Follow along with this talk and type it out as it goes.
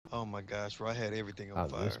Oh my gosh, bro, I had everything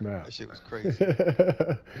on On this fire. map. That shit was crazy.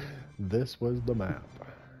 This was the map.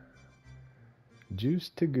 Juice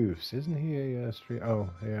to Goose. Isn't he a street? Oh,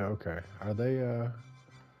 yeah, okay. Are they a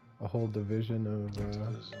whole division of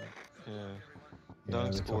Division. Yeah. yeah, Dunk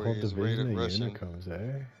it's a score whole is division rated of Russian. Unicums,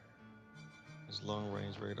 eh? It's long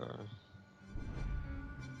range radar.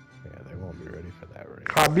 Yeah, they won't be ready for that range.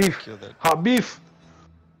 I gotta Habib, kill that. Habib,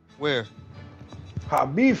 Where?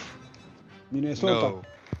 Habib, Minnesota. No.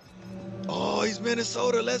 Oh, he's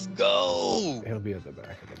Minnesota. Let's go. He'll be at the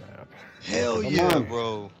back of the map. Look Hell at Come yeah, on. me.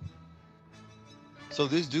 bro. So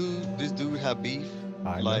this dude have beef.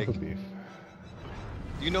 I know Like, Habib.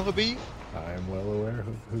 you know Habib? I am well aware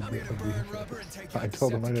who Habib is. I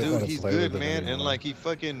told him I didn't Dude, want to he's play with good, him man. And anymore. like he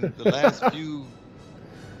fucking the last few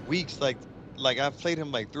weeks, like I've played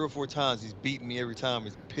him like 3 or 4 times. He's beating me every time.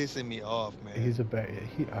 It's pissing me off, man. He's a back.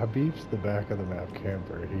 Habib's the back of the map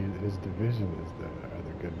camper. His division is the are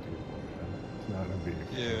the good people, man. It's not Habib.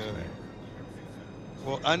 Trust Yeah. me.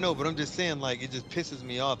 Well, I know, but I'm just saying, like, it just pisses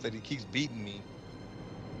me off that he keeps beating me.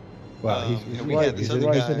 Well, He's And we had white, this he's other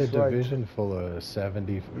white, he's in a guy. he's white. division full of He's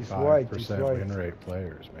white, he's 75% white. win rate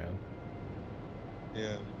players, man.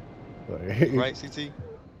 Yeah. Like, You right, CT?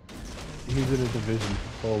 he's in a division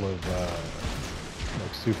full of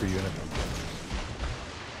like super unicorn players.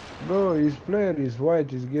 Bro, his player is white,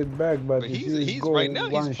 he's get back, but But if he's you he's go right now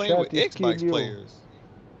he's one playing shot, with he kill Xbox you. players.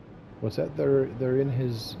 What's that? They're in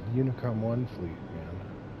his Unicom One fleet, man.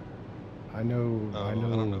 I Oh, I don't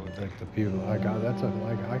know know what that. like the people like that's a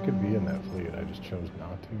like I could be in that fleet. I just chose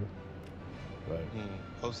not to. But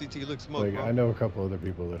OCT look smoke, like I bro. know a couple other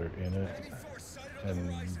people that are in it, and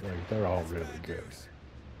like they're all really good.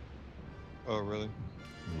 Oh, really?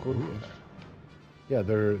 Good. Yeah, yeah,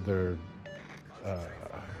 they're uh,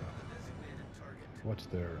 what's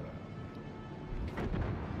their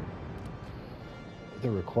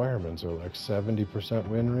requirements are like 70%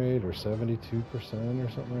 win rate or 72% or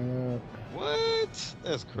something like that. What?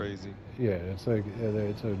 That's crazy. Yeah, it's like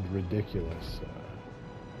it's a ridiculous.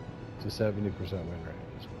 It's a 70% win rate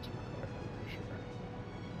is what's required for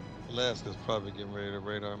sure. Alaska's probably getting ready to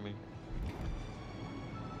radar me.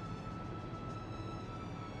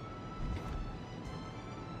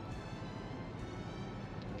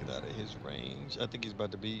 Get out of his range. I think he's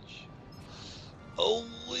about to beach. Oh,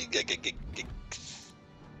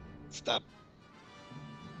 stop.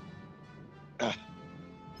 Ah,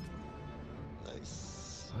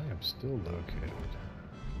 nice. I am still located.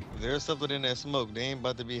 If there's something in that smoke, they ain't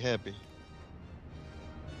about to be happy.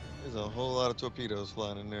 There's a whole lot of torpedoes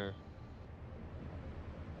flying in there.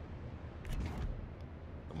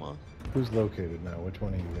 Come on. Who's located now? Which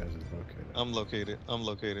one of you guys is located? I'm located. I'm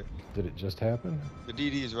located. Did it just happen? The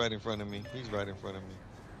DD is right in front of me. He's right in front of me.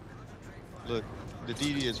 Look, the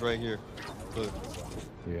DD is right here. Look.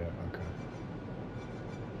 Yeah, okay.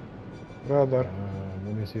 Brother.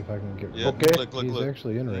 Let me see if I can get. Yeah, Okay. look, He's look.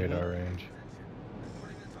 actually in radar range.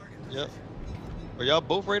 Yep. Are y'all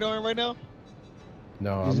both radaring right now?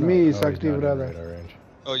 No, It's I'm me, not. it's Oh, he's active not in radar. radar range.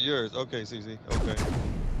 Oh, yours. Okay, CZ. Okay.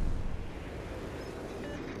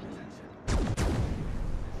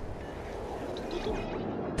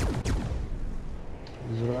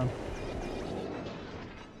 He's run.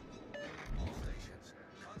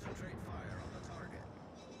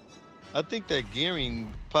 I think that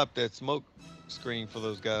gearing popped that smoke screen for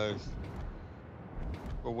those guys.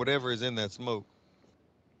 Or whatever is in that smoke.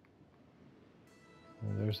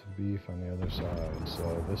 Well, there's the beef on the other side.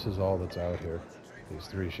 So this is all that's out here. These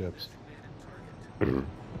 3 ships.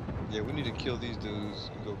 Yeah, we need to kill these dudes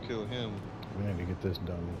and go kill him. We need to get this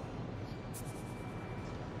done.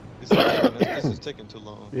 This is taking too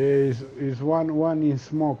long. Yeah, he's one in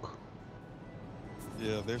smoke.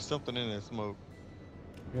 Yeah, there's something in that smoke.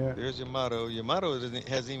 Yeah. There's Yamato. Yamato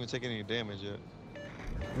hasn't even taken any damage yet.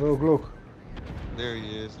 Look, look. There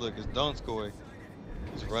he is. Look, it's Donskoy.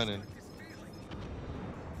 He's running.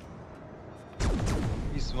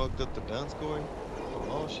 He smoked up the Donskoy from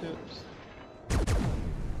all ships.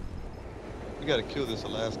 We gotta kill this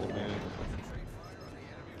Alaska, man.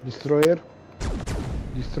 Destroyer.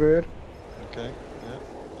 Destroyer. Okay, yeah.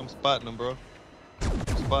 I'm spotting him, bro.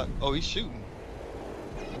 Oh, he's shooting.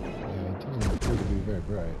 Yeah, it doesn't appear to be very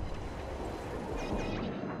bright.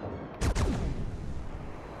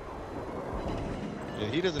 Yeah,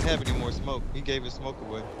 he doesn't have any more smoke. He gave his smoke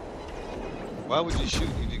away. Why would you shoot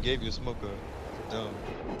if you gave your smoke up? It's dumb.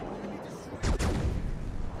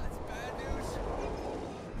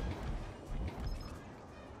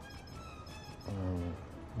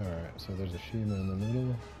 Alright, so there's a Shima in the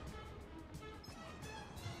middle.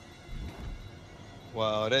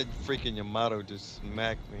 Wow, that freaking Yamato just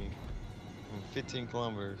smacked me. 15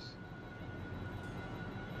 kilometers.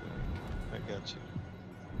 I got you.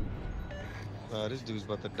 This dude's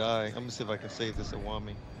about to die. I'm gonna see if I can save this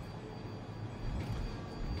Awami.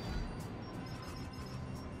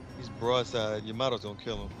 He's broadside. Yamato's gonna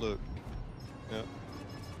kill him. Look. Yep.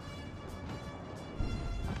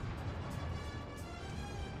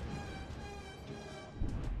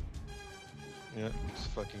 Yep, he's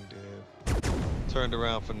fucking dead. Turned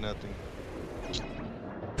around for nothing.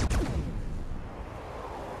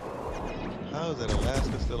 How is that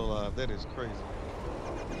Alaska still alive? That is crazy.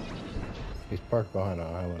 He's parked behind an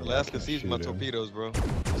island. Alaska sees my torpedoes, bro.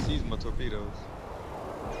 He sees my torpedoes.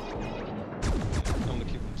 I'm gonna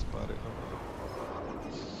keep him spotted.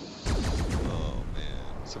 Oh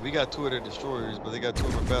man. So we got 2 of their destroyers, but they got 2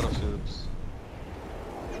 of our battleships.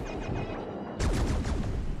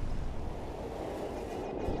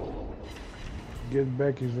 Get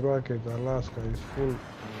back his rocket. Alaska is full.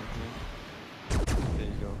 There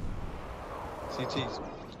you go. CT,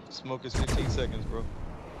 smoke is 15 seconds, bro.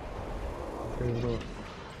 Okay, bro.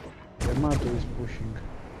 Yamato is pushing.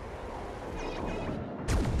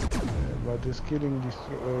 But is killing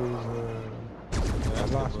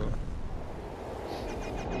Alaska. Bro.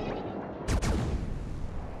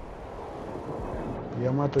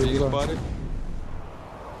 Yamato Are is you run. spotted?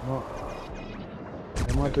 No.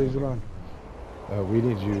 Yamato is run. We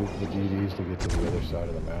need you, the GDs, to get to the other side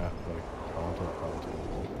of the map, like pronto.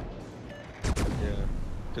 Yeah.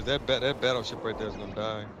 Cause that battleship right there is gonna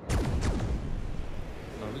die.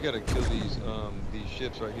 No, we gotta kill these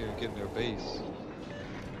ships right here and get in their base.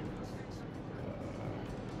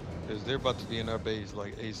 Cause they're about to be in our base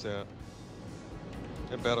like ASAP.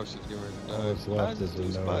 That battleship's getting ready to die. All that's How left is is this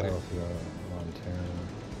dude a no spotted? health Montana.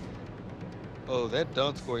 Oh, that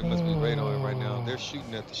Donskoy must be radaring right now. They're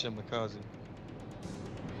shooting at the Shimakaze.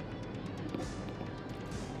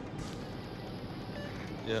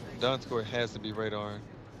 Yeah, Donskoy has to be radaring.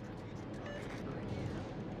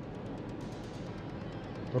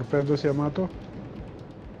 Torpedos Yamato.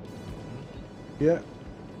 Yeah.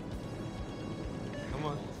 Come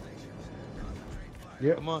on.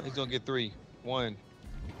 Yeah. Come on, he's gonna get 3. 1,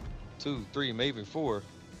 2, 3, maybe 4.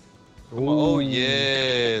 Come on. Oh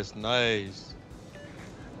yes, nice.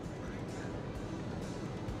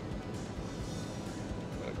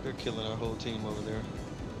 They're killing our whole team over there.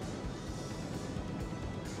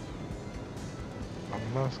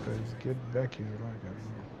 Alaska is get back his rocket.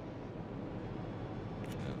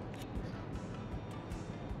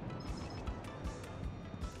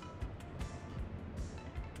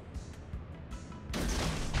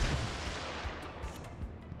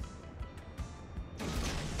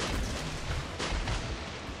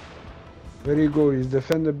 Where you go? Is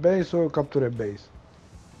defend the base or capture a base?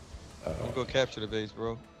 I'm gonna go capture the base,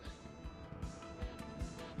 bro.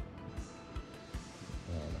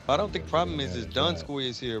 I don't think problem is Donskoy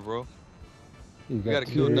is here, bro. You gotta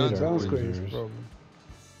kill Donskoy is problem.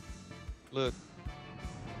 Look.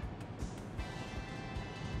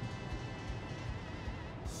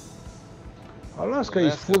 Alaska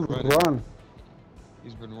is full run.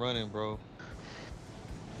 He's been running, bro.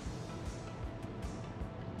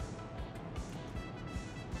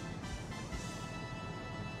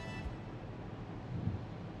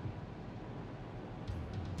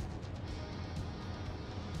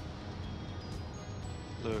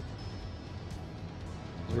 Look.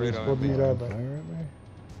 Radar. Spot me radar.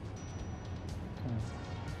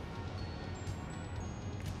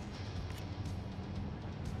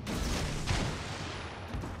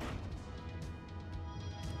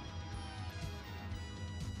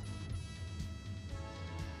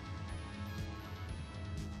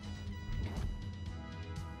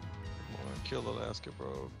 Kill Alaska,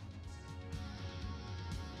 bro.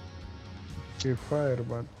 He fire,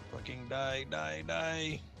 but fucking die.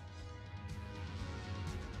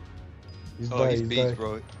 He's he's beast, die.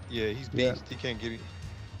 bro. Yeah, he's beast. Yeah. He can't get it.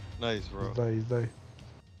 Nice, bro. He's die.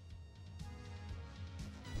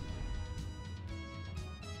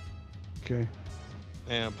 Okay.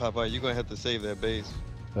 Man, Popeye, you're gonna have to save that base.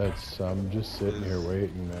 I'm just sitting here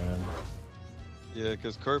waiting, man. Yeah,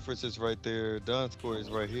 because Kerfus is right there. Donskoy is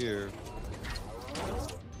right here.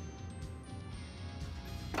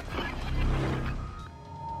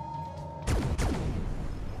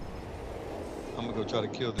 I'm gonna go try to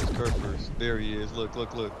kill this Kerfus. There he is. Look.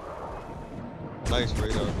 Nice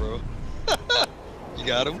radar, bro. You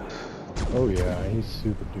got him? Oh yeah, he's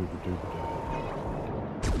super duper dead.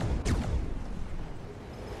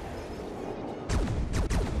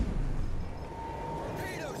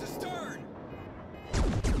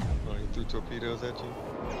 Torpedoes at you?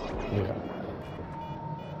 Yeah.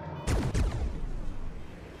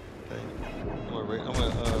 Okay.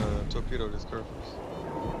 torpedo this Kerfus.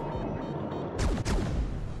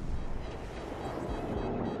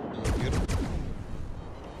 You gonna get him?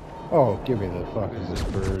 Oh, give me the fucking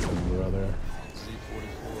dispersion, brother.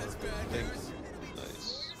 Z44. Thanks.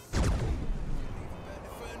 Nice.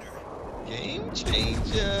 Game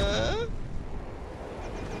changer.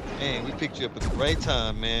 Man, we picked you up at the right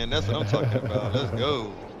time, man. That's what I'm talking about. Let's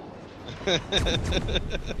go.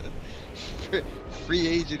 Free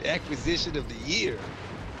agent acquisition of the year.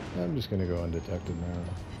 I'm just gonna go undetected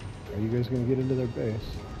now. Are you guys gonna get into their base?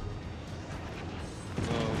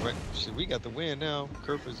 Right. Shit, we got the win now.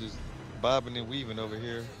 Kerfus is bobbing and weaving over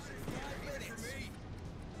here.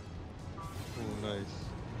 Oh, nice.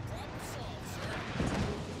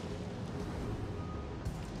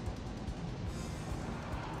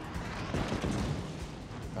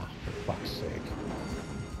 Ah, for fuck's sake.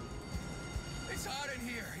 It's hot in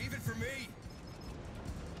here, even for me.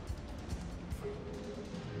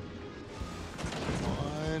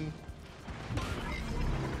 One.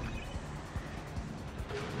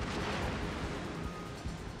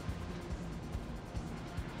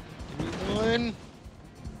 Give me one.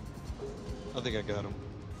 I think I got him.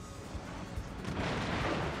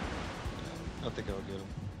 I think I'll get him.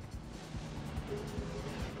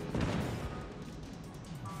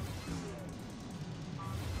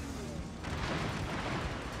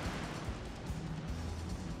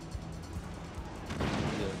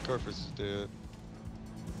 Yeah, Kerfus is dead.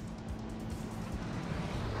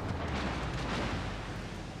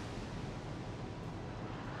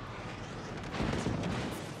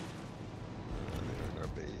 They're in our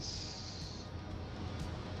base.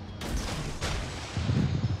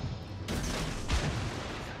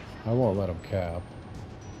 I won't let them cap.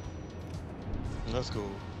 That's cool.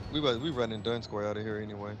 We running Dun Square out of here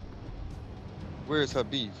anyway. Where is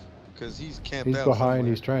Habib? Because he's camped He's out behind, somewhere.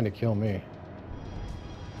 he's trying to kill me.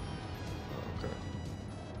 Oh, okay.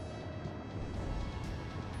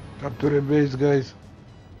 Up to the base, guys.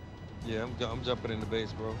 Yeah, I'm jumping in the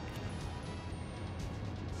base, bro.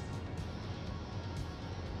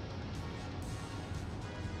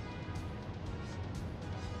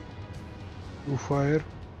 Who fire?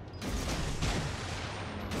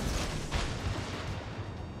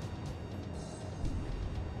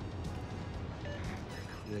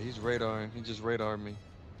 Yeah, he's radaring. He just radared me.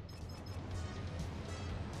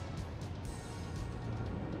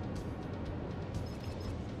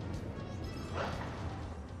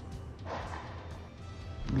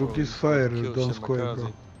 Look, Oh, his he's fire, about to kill don't square, Shimakaze.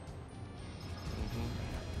 bro.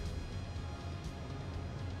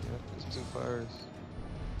 Yep, there's 2 fires.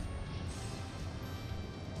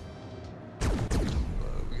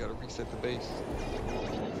 We gotta reset the base.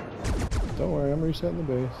 Don't worry, I'm resetting the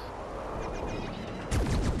base.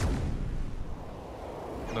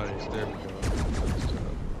 Nice, there we go. Nice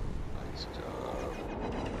job. Nice job.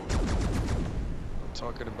 I'm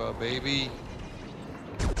talking about, baby.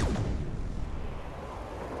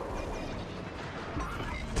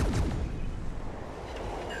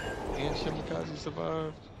 And Shimakaze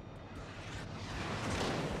survived.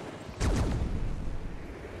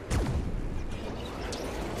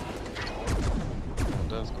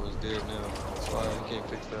 Dunsco is dead now. That's why you can't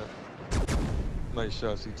fix that. Nice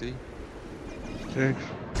shot, CT. Thanks.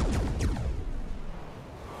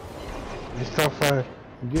 He stop fire.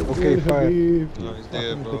 Get Okay, good, fire. Habib. No, you he's fucking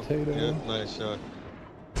dead, bro. potato. Yep, nice shot.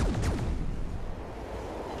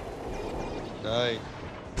 Die.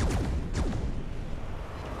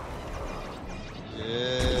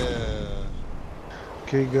 Yeah.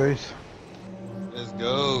 Okay, guys. Let's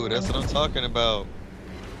go. That's what I'm talking about.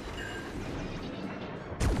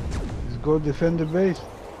 Let's go defend the base.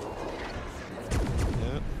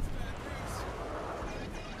 Yep.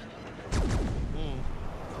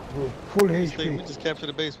 Oh, full We HP. just captured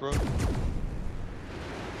the base, bro. Is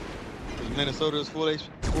Minnesota's full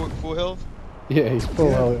health? Yeah, he's full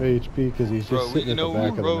Yeah. HP because he's Bro, just sitting you at the know back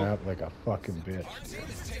what, of bro? the map like a fucking bitch. Our team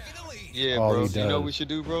is taking the lead. Yeah, All bro. he You know what does. we should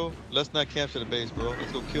do, bro? Let's not capture the base, bro.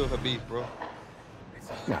 Let's go kill Habib, bro.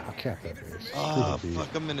 Nah, I'll cap that base. Ah, Screw Habib.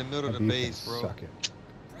 fuck, I'm in the middle of the Habib base, can bro. Suck it.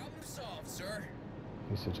 Problem solved, sir.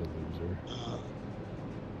 He's such a loser. Ah,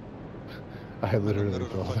 I literally middle of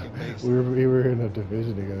the told fucking him. base. We were in a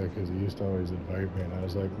division together because he used to always invite me, and I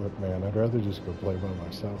was like, look, man, I'd rather just go play by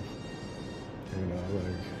myself. You know,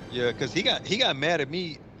 like. yeah, cause he got mad at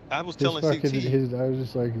me. I was His telling fucking, CT. I was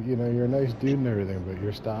just like, you know, you're a nice dude and everything, but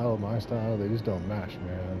your style, my style, they just don't match,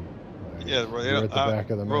 man. Like, Yeah, bro. You're at the back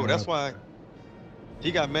of the Bro, map. that's why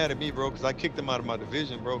he got mad at me, bro, because I kicked him out of my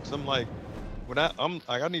division, bro. Because I'm like, when I'm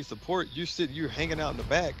like, I need support. You're hanging out in the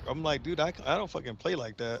back. I'm like, dude, I don't fucking play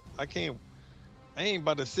like that. I ain't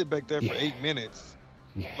about to sit back there for Yeah. 8 minutes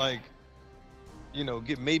Yeah. Like,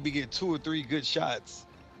 maybe get 2 or 3 good shots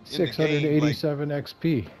in the game. Like, 687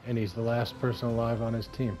 XP, and he's the last person alive on his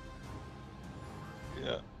team.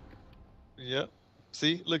 yeah, yeah.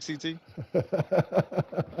 See, look, CT.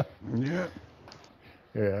 Yeah.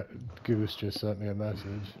 Yeah, Goose just sent me a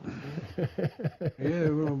message. Yeah,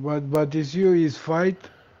 bro, but it's you, his fight,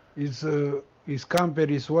 his camper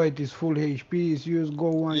is white, is full HP, is you go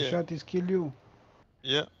one Yeah, shot, is kill you.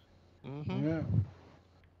 yeah. Hmm. Yeah.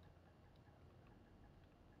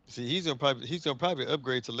 See, he's gonna probably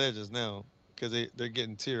upgrade to legends now because they're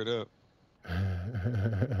getting tiered up.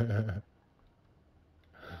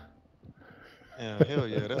 Yeah, hell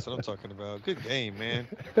yeah, that's what I'm talking about. Good game, man.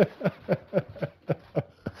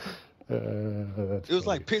 That's It was funny.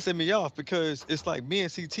 like pissing me off because it's like me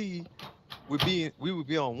and CT we would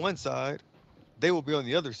be on one side, they will be on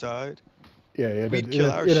the other side. Yeah, We'd kill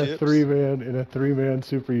our in a ships. three man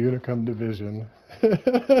Super Unicum division.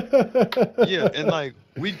 Yeah, and like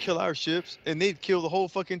we'd kill our ships, and they'd kill the whole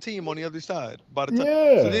fucking team on the other side. By the time,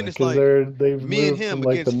 so Yeah, then it's because like they've me and moved from him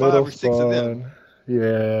like the against five middle or six of them. spawn.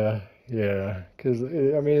 Yeah, yeah. Because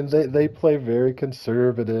I mean, they play very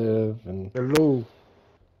conservative, and Hello.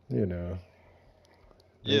 you know,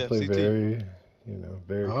 they Yeah, play CT. very,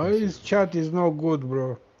 very Oh, his conservative. chat is no good,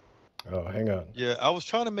 bro. Oh, hang on. Yeah, I was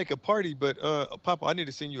trying to make a party, but Papa, I need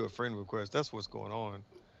to send you a friend request. That's what's going on.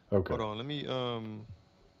 Okay. Hold on, let me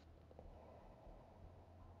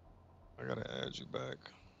I gotta add you back.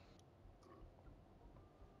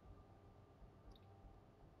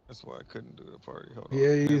 That's why I couldn't do the party. Hold on. Yeah,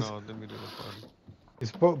 And let me do the party.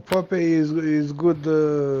 his Pope is good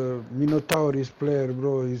Minotaur is player,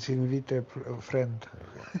 bro. He's invite friend.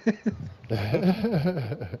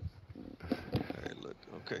 Hey, look.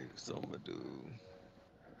 Okay, so I'm gonna do.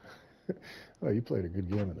 Oh, you played a good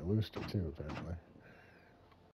game in the Rooster too, apparently.